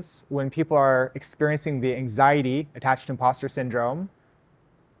times when people are experiencing the anxiety attached to imposter syndrome,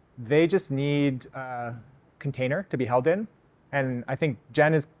 they just need a container to be held in. And I think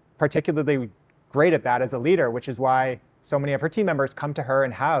Jen is particularly great at that as a leader, which is why so many of her team members come to her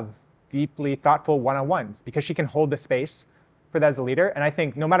and have deeply thoughtful one-on-ones, because she can hold the space for that as a leader. And I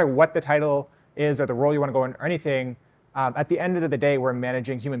think no matter what the title is or the role you want to go in or anything, at the end of the day, we're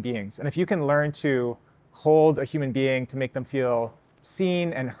managing human beings. And if you can learn to hold a human being to make them feel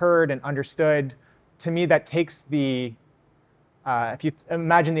seen and heard and understood, to me that takes the, if you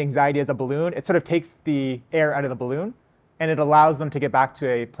imagine the anxiety as a balloon, it sort of takes the air out of the balloon, and it allows them to get back to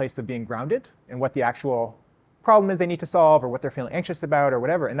a place of being grounded in what the actual problem is they need to solve, or what they're feeling anxious about, or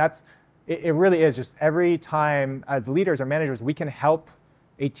whatever. And it really is just every time as leaders or managers we can help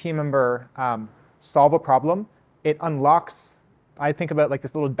a team member solve a problem, it unlocks, I think about like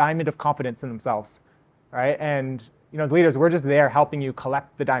this little diamond of confidence in themselves. Right? And as leaders, we're just there helping you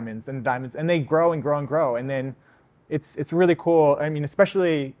collect the diamonds, and they grow and grow and grow. And then it's really cool. I mean,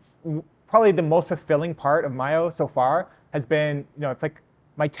 especially probably the most fulfilling part of Myo so far has been, it's like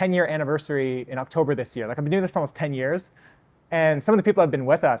my 10-year anniversary in October this year. Like I've been doing this for almost 10 years. And some of the people have been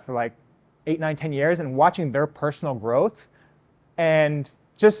with us for like 8, 9, 10 years, and watching their personal growth, and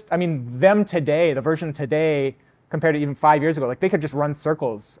just, I mean, them today, the version of today, compared to even 5 years ago, like they could just run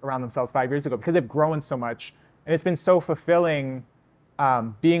circles around themselves 5 years ago because they've grown so much. And it's been so fulfilling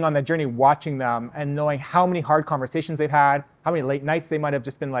being on that journey, watching them and knowing how many hard conversations they've had, how many late nights they might have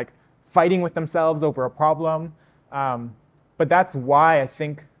just been like fighting with themselves over a problem. But that's why I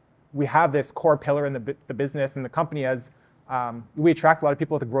think we have this core pillar in the business and the company as we attract a lot of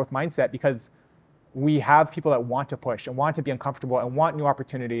people with a growth mindset, because we have people that want to push and want to be uncomfortable and want new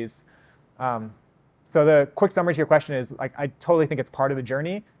opportunities. So the quick summary to your question is, like, I totally think it's part of the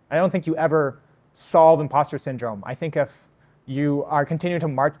journey. I don't think you ever solve imposter syndrome. I think if you are continuing to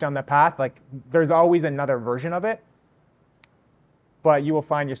march down that path, like, there's always another version of it, but you will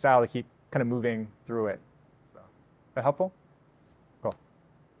find your style to keep kind of moving through it. So, is that helpful? Cool.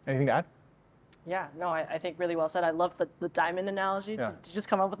 Anything to add? Yeah, no, I think really well said. I love the diamond analogy. Yeah. Did you just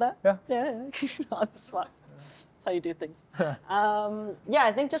come up with that? Yeah. Yeah, on the spot. That's how you do things. Yeah,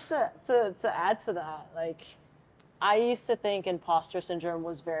 I think just to add to that, like, I used to think imposter syndrome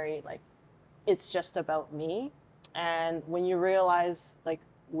was very, like, it's just about me. And when you realize, like,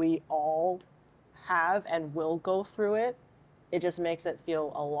 we all have and will go through it, it just makes it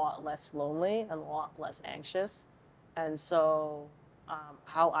feel a lot less lonely and a lot less anxious. And so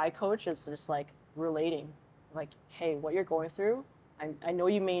how I coach is just like relating, like, hey, what you're going through, I know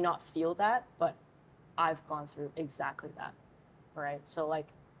you may not feel that, but I've gone through exactly that, right? So, like,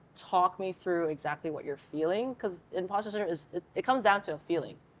 talk me through exactly what you're feeling, because imposter syndrome it comes down to a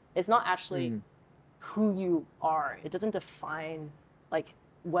feeling. It's not actually who you are. It doesn't define, like,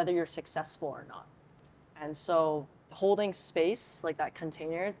 whether you're successful or not. And so holding space, like that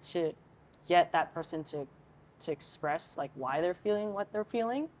container, to get that person to express, like, why they're feeling what they're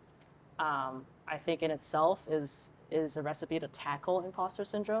feeling, I think in itself is a recipe to tackle imposter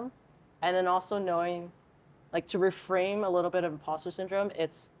syndrome. And then also knowing, like, to reframe a little bit of imposter syndrome,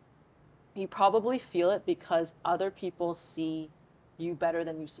 it's, you probably feel it because other people see you better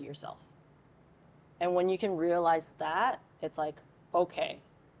than you see yourself. And when you can realize that, it's like, okay,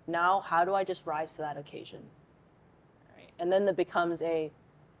 now how do I just rise to that occasion? Right? And then it becomes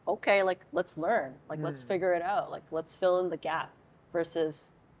okay, like, let's learn, like, let's figure it out, like, let's fill in the gap,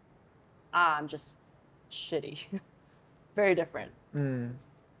 versus, I'm just shitty. Very different.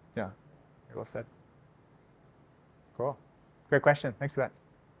 Yeah, very well said. Cool. Great question. Thanks for that.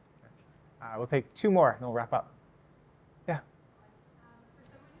 We'll take two more and we'll wrap up. Yeah. For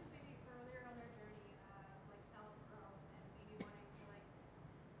someone who's maybe earlier on their journey of, like, self-growth and maybe wanting to, like,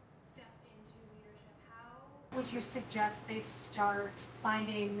 step into leadership, how would you suggest they start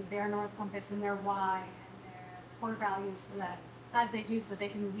finding their North Compass and their why and their core values, so that as they do so, they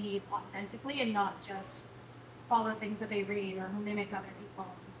can lead authentically and not just follow things that they read or mimic other people?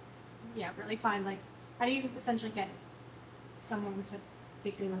 Yeah, really find, like, how do you essentially get someone to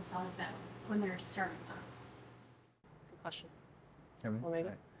figure themselves out when they're starting out? Good question.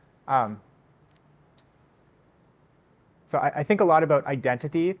 So I think a lot about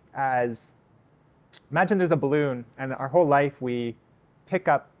identity as, imagine there's a balloon, and our whole life we pick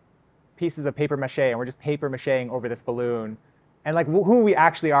up pieces of paper mache and we're just paper macheing over this balloon. And, like, who we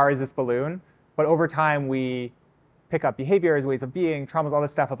actually are is this balloon. But over time we pick up behaviors, ways of being, traumas, all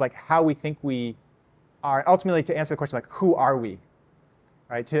this stuff of, like, how we think we are. Ultimately, to answer the question, like, who are we?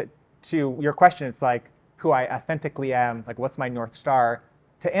 Right? To your question, it's like, who I authentically am, like, what's my North Star?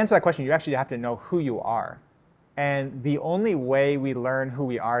 To answer that question, you actually have to know who you are. And the only way we learn who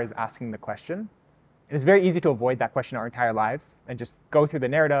we are is asking the question. And it's very easy to avoid that question our entire lives and just go through the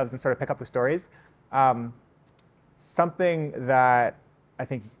narratives and sort of pick up the stories. Something that I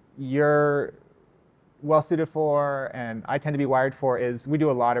think you're well suited for, and I tend to be wired for, is we do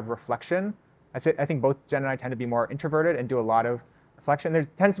a lot of reflection. I think both Jen and I tend to be more introverted and do a lot of reflection. There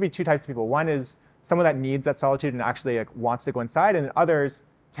tends to be two types of people. One is someone that needs that solitude and actually, like, wants to go inside, and others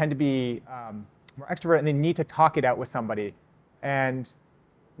tend to be more extrovert and they need to talk it out with somebody. And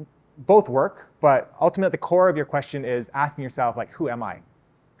both work, but ultimately the core of your question is asking yourself, like, who am I?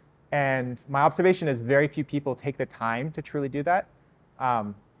 And my observation is very few people take the time to truly do that.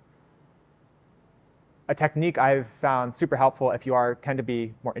 A technique I've found super helpful if you tend to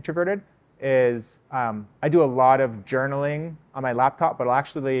be more introverted is I do a lot of journaling on my laptop, but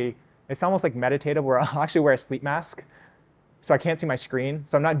it's almost like meditative, where I'll actually wear a sleep mask so I can't see my screen.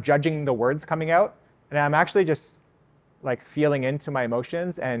 So I'm not judging the words coming out, and I'm actually just, like, feeling into my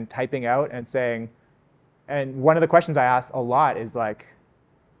emotions and typing out and saying, and one of the questions I ask a lot is, like,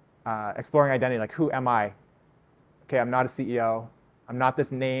 exploring identity, like, who am I? Okay, I'm not a CEO. I'm not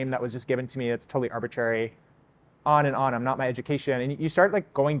this name that was just given to me that's totally arbitrary. On and on, I'm not my education. And you start,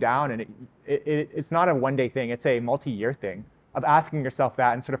 like, going down, and it's not a one-day thing, it's a multi-year thing of asking yourself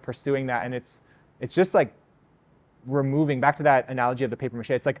that and sort of pursuing that. And it's just like removing, back to that analogy of the paper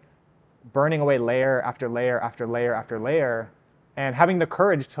mache, it's like burning away layer after layer after layer after layer, and having the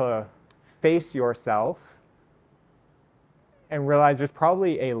courage to face yourself and realize there's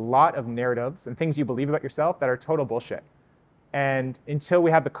probably a lot of narratives and things you believe about yourself that are total bullshit. And until we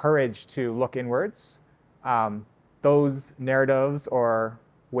have the courage to look inwards, those narratives or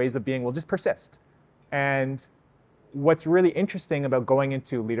ways of being will just persist. And what's really interesting about going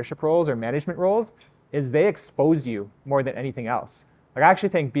into leadership roles or management roles is they expose you more than anything else. Like I actually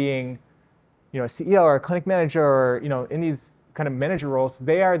think being, a CEO or a clinic manager or, in these kind of manager roles,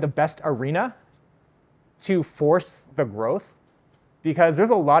 they are the best arena to force the growth, because there's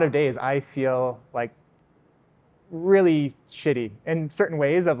a lot of days I feel like really shitty in certain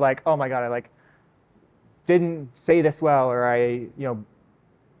ways of like, oh my God, I like didn't say this well, or I,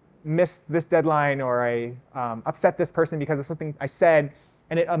 missed this deadline, or I upset this person because of something I said.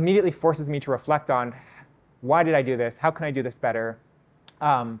 And it immediately forces me to reflect on, why did I do this? How can I do this better?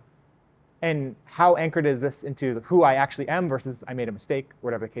 And how anchored is this into who I actually am versus I made a mistake,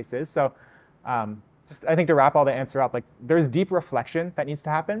 whatever the case is. So just I think to wrap all the answer up, like there's deep reflection that needs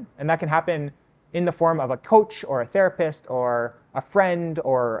to happen. And that can happen in the form of a coach or a therapist or a friend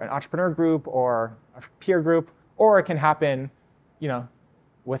or an entrepreneur group or a peer group, or it can happen,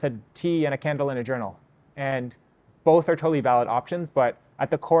 with a tea and a candle and a journal. And both are totally valid options, but at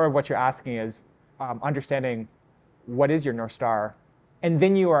the core of what you're asking is understanding what is your North Star. And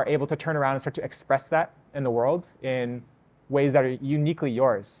then you are able to turn around and start to express that in the world in ways that are uniquely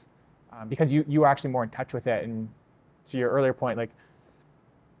yours, because you are actually more in touch with it. And to your earlier point, like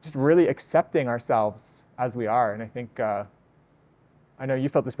just really accepting ourselves as we are. And I think, I know you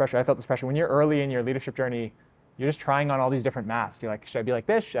felt this pressure, I felt this pressure. When you're early in your leadership journey, you're just trying on all these different masks. You're like, should I be like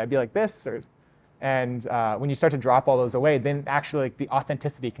this? Should I be like this? And when you start to drop all those away, then actually like the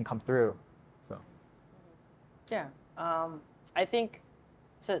authenticity can come through. So. Yeah, I think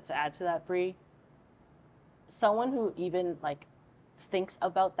to add to that, Bree, someone who even like thinks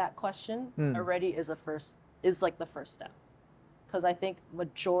about that question already is like the first step. Because I think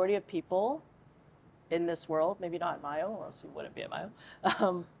majority of people in this world, maybe not at Myo, or else you wouldn't be at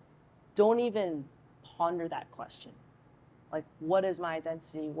Myo, don't even ponder that question. Like, what is my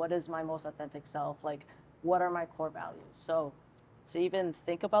identity? What is my most authentic self? Like, what are my core values? So to even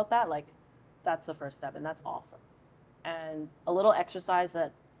think about that, like, that's the first step, and that's awesome. And a little exercise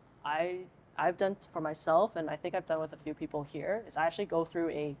that I've done for myself, and I think I've done with a few people here, is I actually go through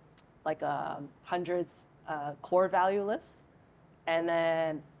a hundreds core value list, and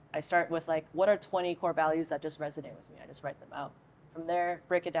then I start with like, what are 20 core values that just resonate with me? I just write them out. From there,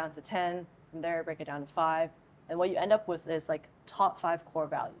 break it down to 10. From there, break it down to 5. And what you end up with is like top 5 core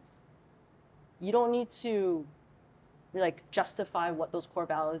values. You don't need to like justify what those core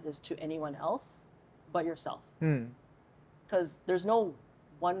values is to anyone else but yourself. Because there's no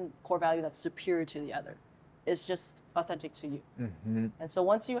one core value that's superior to the other. It's just authentic to you. And so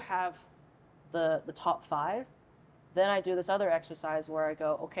once you have the top 5, then I do this other exercise where I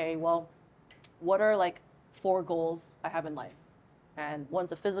go, okay, well, what are like 4 goals I have in life? And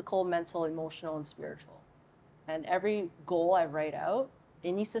one's a physical, mental, emotional, and spiritual. And every goal I write out,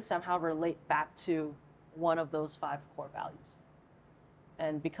 it needs to somehow relate back to one of those 5 core values.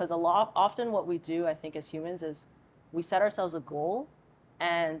 And because often what we do, I think, as humans is we set ourselves a goal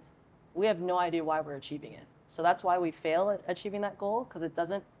and we have no idea why we're achieving it. So that's why we fail at achieving that goal, because it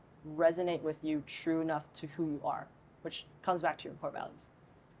doesn't resonate with you true enough to who you are, which comes back to your core values.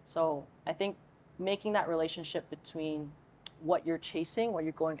 So I think making that relationship between what you're chasing, what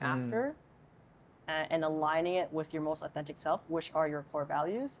you're going after, and aligning it with your most authentic self, which are your core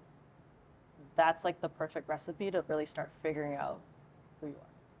values, that's like the perfect recipe to really start figuring out who you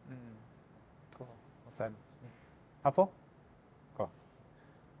are. Cool. Well said. Helpful? Cool.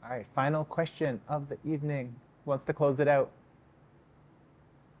 All right, final question of the evening. Who wants to close it out?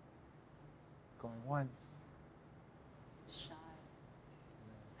 Going once. Shy.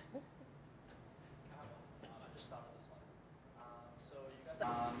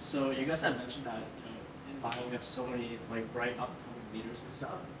 So you guys have mentioned that in Myo we have so many like bright upcoming leaders and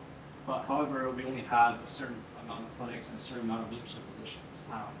stuff. But however, we only have a certain amount of clinics and a certain amount of leadership positions.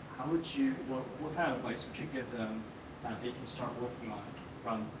 How would you? What kind of advice would you give them that they can start working on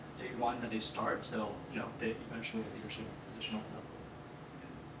from day one that they start till they eventually get a leadership position open up?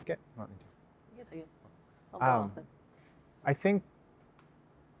 Okay. Want me to? You can take it. I'll go off it. I think,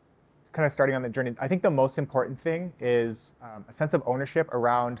 kind of starting on the journey, I think the most important thing is a sense of ownership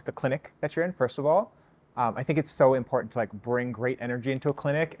around the clinic that you're in, first of all. I think it's so important to like bring great energy into a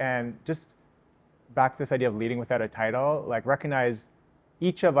clinic, and just back to this idea of leading without a title, like recognize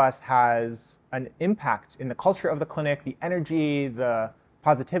each of us has an impact in the culture of the clinic, the energy, the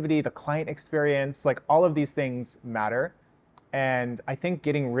positivity, the client experience, like all of these things matter. And I think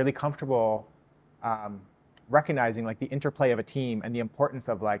getting really comfortable recognizing like the interplay of a team and the importance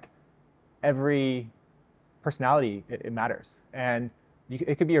of like every personality, it matters. And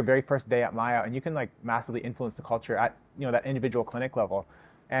it could be your very first day at Myo, and you can like massively influence the culture at that individual clinic level.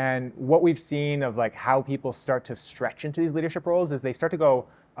 And what we've seen of like how people start to stretch into these leadership roles is they start to go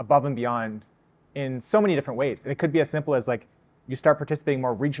above and beyond in so many different ways. And it could be as simple as like you start participating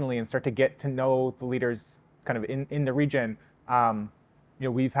more regionally and start to get to know the leaders kind of in the region.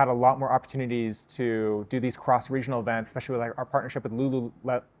 We've had a lot more opportunities to do these cross-regional events, especially with our partnership with Lulu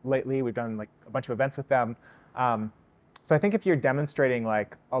lately. We've done like a bunch of events with them. So I think if you're demonstrating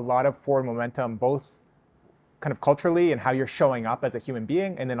like a lot of forward momentum, both kind of culturally and how you're showing up as a human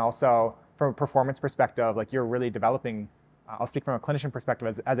being, and then also from a performance perspective, like you're really developing, I'll speak from a clinician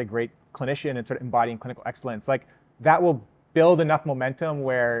perspective as a great clinician and sort of embodying clinical excellence, like that will build enough momentum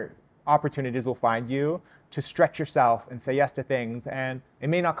where opportunities will find you to stretch yourself and say yes to things. And it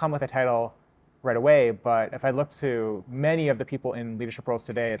may not come with a title right away, but if I look to many of the people in leadership roles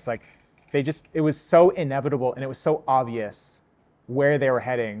today, it's like it was so inevitable and it was so obvious where they were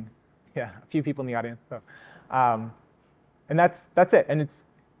heading. Yeah, a few people in the audience. So, and that's it. And it's,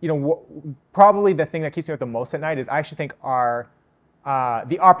 probably the thing that keeps me up the most at night is I actually think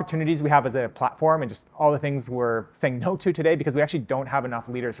the opportunities we have as a platform and just all the things we're saying no to today because we actually don't have enough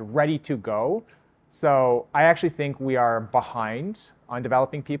leaders ready to go. So I actually think we are behind on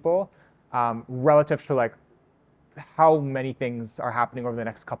developing people relative to like how many things are happening over the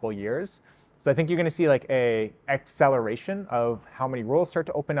next couple of years. So I think you're going to see like a acceleration of how many roles start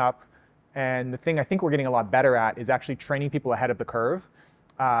to open up. And the thing I think we're getting a lot better at is actually training people ahead of the curve.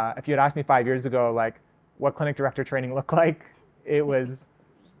 If you had asked me 5 years ago, like what clinic director training looked like, it was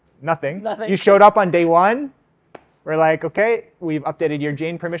nothing. You showed up on day one. We're like, okay, we've updated your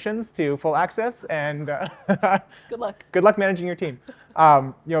Jane permissions to full access, and good luck. Good luck managing your team.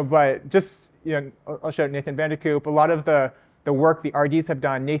 But just I'll show Nathan Vanderkoop. A lot of the work the RDs have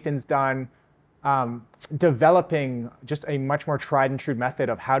done, Nathan's done, developing just a much more tried and true method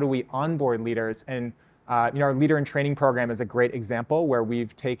of how do we onboard leaders. And our leader in training program is a great example where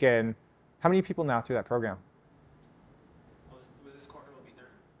we've taken how many people now through that program? With this quarter will be 30.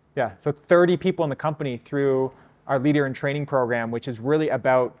 Yeah, so 30 people in the company through our leader in training program, which is really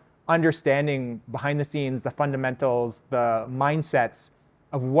about understanding behind the scenes, the fundamentals, the mindsets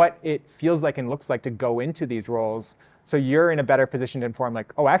of what it feels like and looks like to go into these roles. So you're in a better position to inform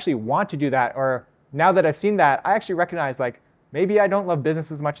like, oh, I actually want to do that. Or now that I've seen that, I actually recognize like, maybe I don't love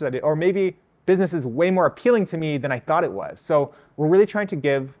business as much as I did, or maybe business is way more appealing to me than I thought it was. So we're really trying to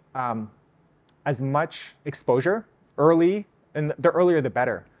give as much exposure early, and the earlier the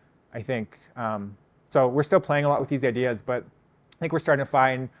better, I think. So we're still playing a lot with these ideas, but I think we're starting to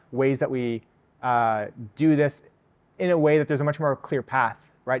find ways that we do this in a way that there's a much more clear path,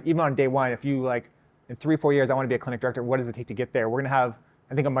 right? Even on day one, if you like, in 3 or 4 years, I want to be a clinic director, what does it take to get there? We're going to have,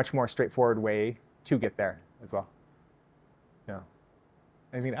 I think, a much more straightforward way to get there as well. Yeah.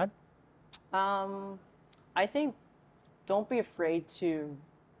 Anything to add? I think don't be afraid to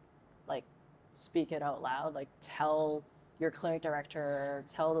like speak it out loud, like tell your clinic director,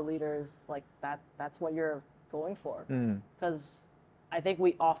 tell the leaders like that's what you're going for. Because I think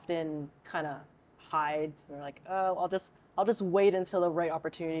we often kind of hide. We're like, oh, I'll just wait until the right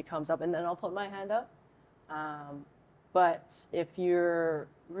opportunity comes up and then I'll put my hand up. But if you're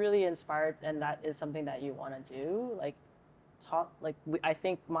really inspired and that is something that you want to do, like I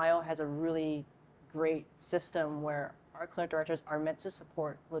think Myo has a really great system where our clinic directors are meant to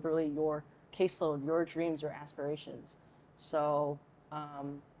support literally your caseload, your dreams, your aspirations. So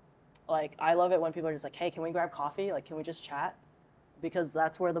like I love it when people are just like, hey, can we grab coffee? Like, can we just chat? Because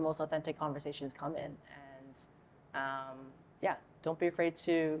that's where the most authentic conversations come in. And yeah, don't be afraid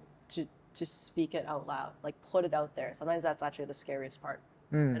to speak it out loud, like put it out there. Sometimes that's actually the scariest part.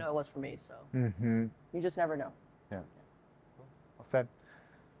 I know it was for me, so you just never know. Yeah. Well said.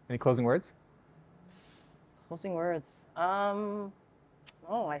 Any closing words? Closing words.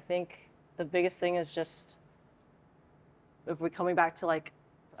 I think the biggest thing is just, if we're coming back to like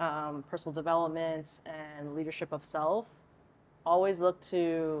personal development and leadership of self, always look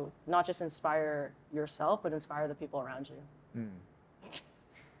to not just inspire yourself, but inspire the people around you.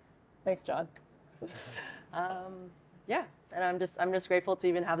 Thanks, John. Yeah, and I'm just grateful to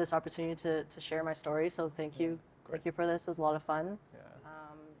even have this opportunity to share my story. So thank you. Thank you for this. It was a lot of fun. Yeah.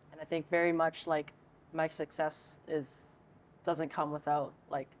 And I think very much like my success doesn't come without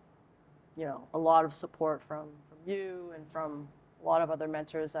like, a lot of support from you and from a lot of other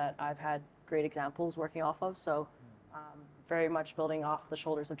mentors that I've had great examples working off of. So very much building off the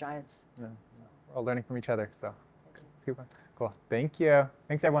shoulders of giants. Yeah. We're all learning from each other. So super cool. Thank you.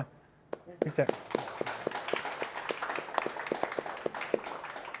 Thanks, everyone. Good job.